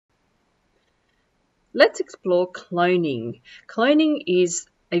Let's explore cloning. Cloning is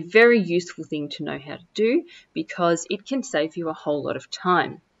a very useful thing to know how to do because it can save you a whole lot of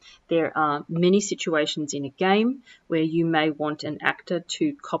time. There are many situations in a game where you may want an actor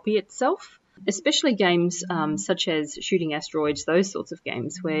to copy itself, especially games such as shooting asteroids, those sorts of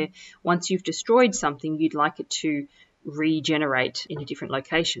games where once you've destroyed something, you'd like it to regenerate in a different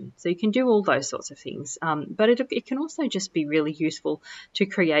location. So you can do all those sorts of things. But it can also just be really useful to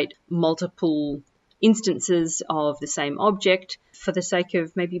create multiple instances of the same object for the sake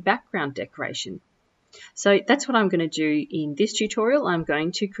of maybe background decoration. So that's what I'm going to do in this tutorial. I'm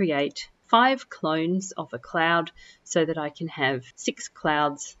going to create 5 clones of a cloud so that I can have 6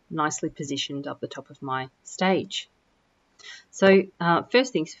 clouds nicely positioned up the top of my stage. So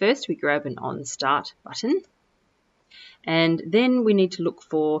first things first, we grab an on start button, and then we need to look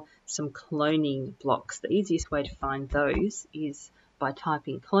for some cloning blocks. The easiest way to find those is by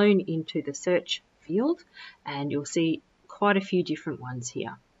typing clone into the search field, and you'll see quite a few different ones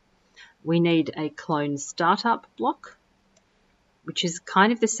here. We need a clone startup block, which is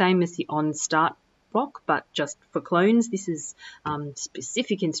kind of the same as the on start block, but just for clones. This is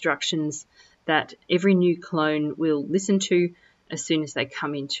specific instructions that every new clone will listen to as soon as they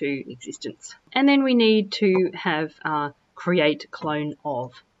come into existence. And then we need to have a create clone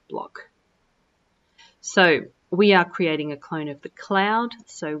of block. So we are creating a clone of the cloud,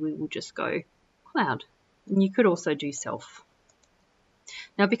 so we will just go cloud. And you could also do self.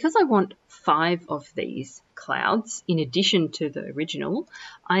 Now, because I want 5 of these clouds in addition to the original,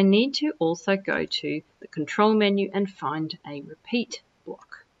 I need to also go to the control menu and find a repeat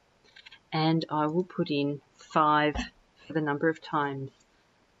block. And I will put in 5 for the number of times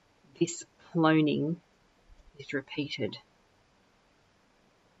this cloning is repeated.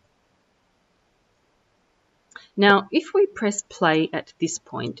 Now, if we press play at this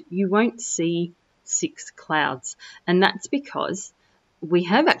point, you won't see 6 clouds, and that's because we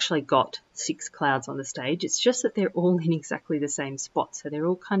have actually got 6 clouds on the stage. It's just that they're all in exactly the same spot, so they're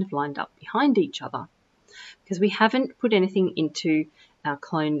all kind of lined up behind each other because we haven't put anything into our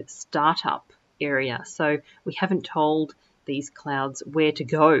clone startup area, so we haven't told these clouds where to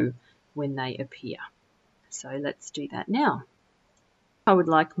go when they appear. So let's do that now. I would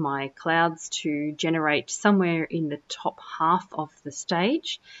like my clouds to generate somewhere in the top half of the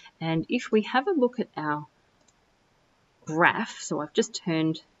stage, and if we have a look at our graph, so I've just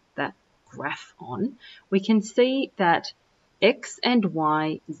turned that graph on, we can see that X and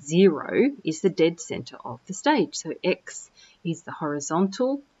Y 0 is the dead center of the stage. So X is the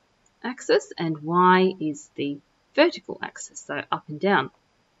horizontal axis and Y is the vertical axis, so up and down.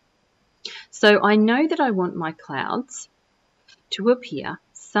 So I know that I want my clouds to appear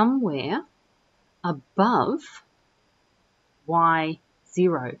somewhere above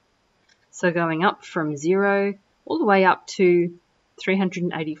Y0. So going up from 0 all the way up to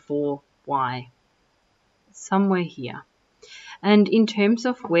 384Y, somewhere here. And in terms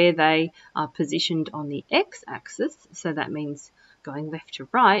of where they are positioned on the x-axis, so that means going left to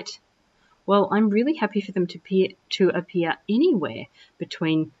right, well, I'm really happy for them to appear anywhere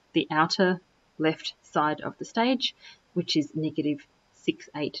between the outer left side of the stage, which is negative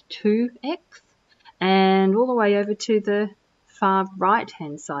 682x, and all the way over to the far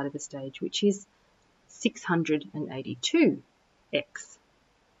right-hand side of the stage, which is 682x.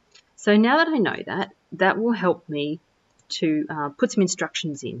 So now that I know that, that will help me to put some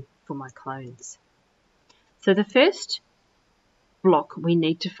instructions in for my clones. So the first block we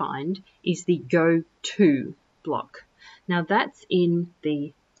need to find is the go to block. Now that's in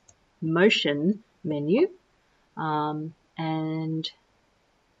the motion menu, and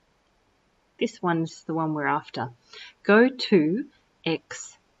this one's the one we're after. Go to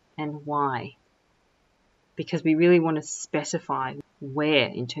X and Y, because we really want to specify where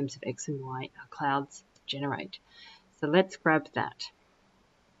in terms of X and Y our clouds generate. So let's grab that.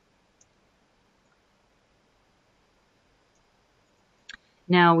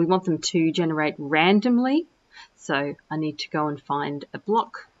 Now we want them to generate randomly, so I need to go and find a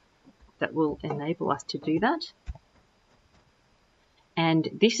block that will enable us to do that. And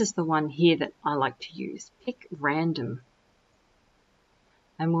this is the one here that I like to use, pick random.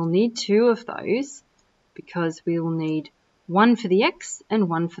 And we'll need 2 of those because we will need 1 for the X and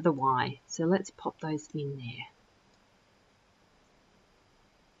 1 for the Y. So let's pop those in there.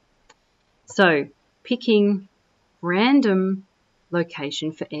 So picking random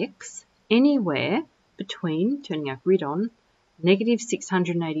location for X anywhere between, turning our grid on, negative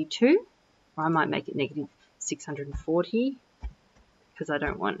 682, or I might make it negative 640 because I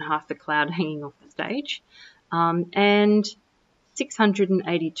don't want half the cloud hanging off the stage, and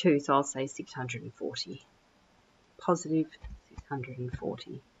 682, so I'll say 640. Positive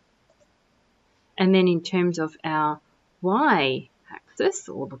 640. And then in terms of our y-axis,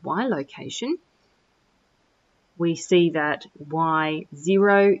 or the y location, we see that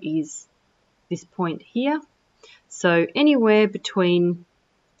y0 is this point here. So anywhere between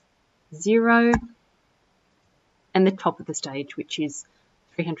 0 and the top of the stage, which is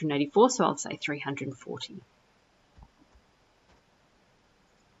 384, so I'll say 340.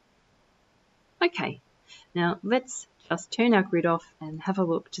 Okay, now let's just turn our grid off and have a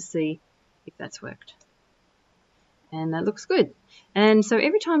look to see if that's worked. And that looks good. And so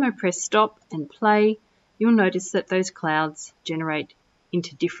every time I press stop and play, you'll notice that those clouds generate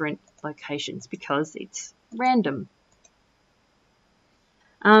into different locations because it's random.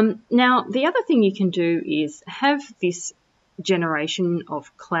 Now, the other thing you can do is have this generation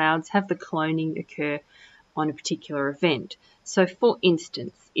of clouds, have the cloning occur on a particular event. So, for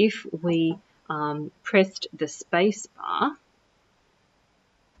instance, if we pressed the space bar,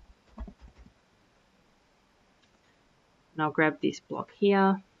 and I'll grab this block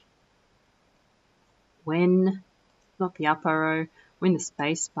here, when, not the up arrow, when the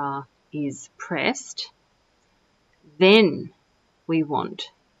space bar is pressed, then we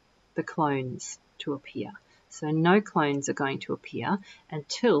want the clones to appear. So no clones are going to appear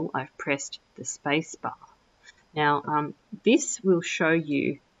until I've pressed the space bar. Now, this will show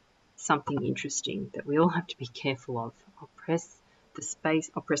you something interesting that we all have to be careful of. I'll press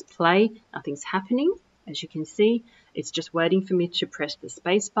play, nothing's happening. As you can see, it's just waiting for me to press the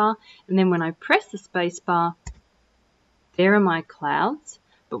space bar. And then when I press the space bar, there are my clouds.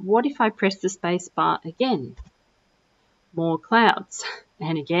 But what if I press the space bar again? More clouds.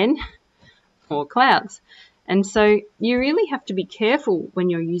 And again, more clouds. And so you really have to be careful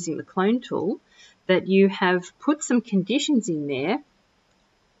when you're using the clone tool that you have put some conditions in there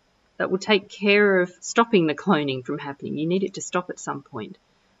that will take care of stopping the cloning from happening. You need it to stop at some point.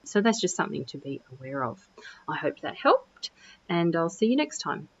 So that's just something to be aware of. I hope that helped, and I'll see you next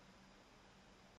time.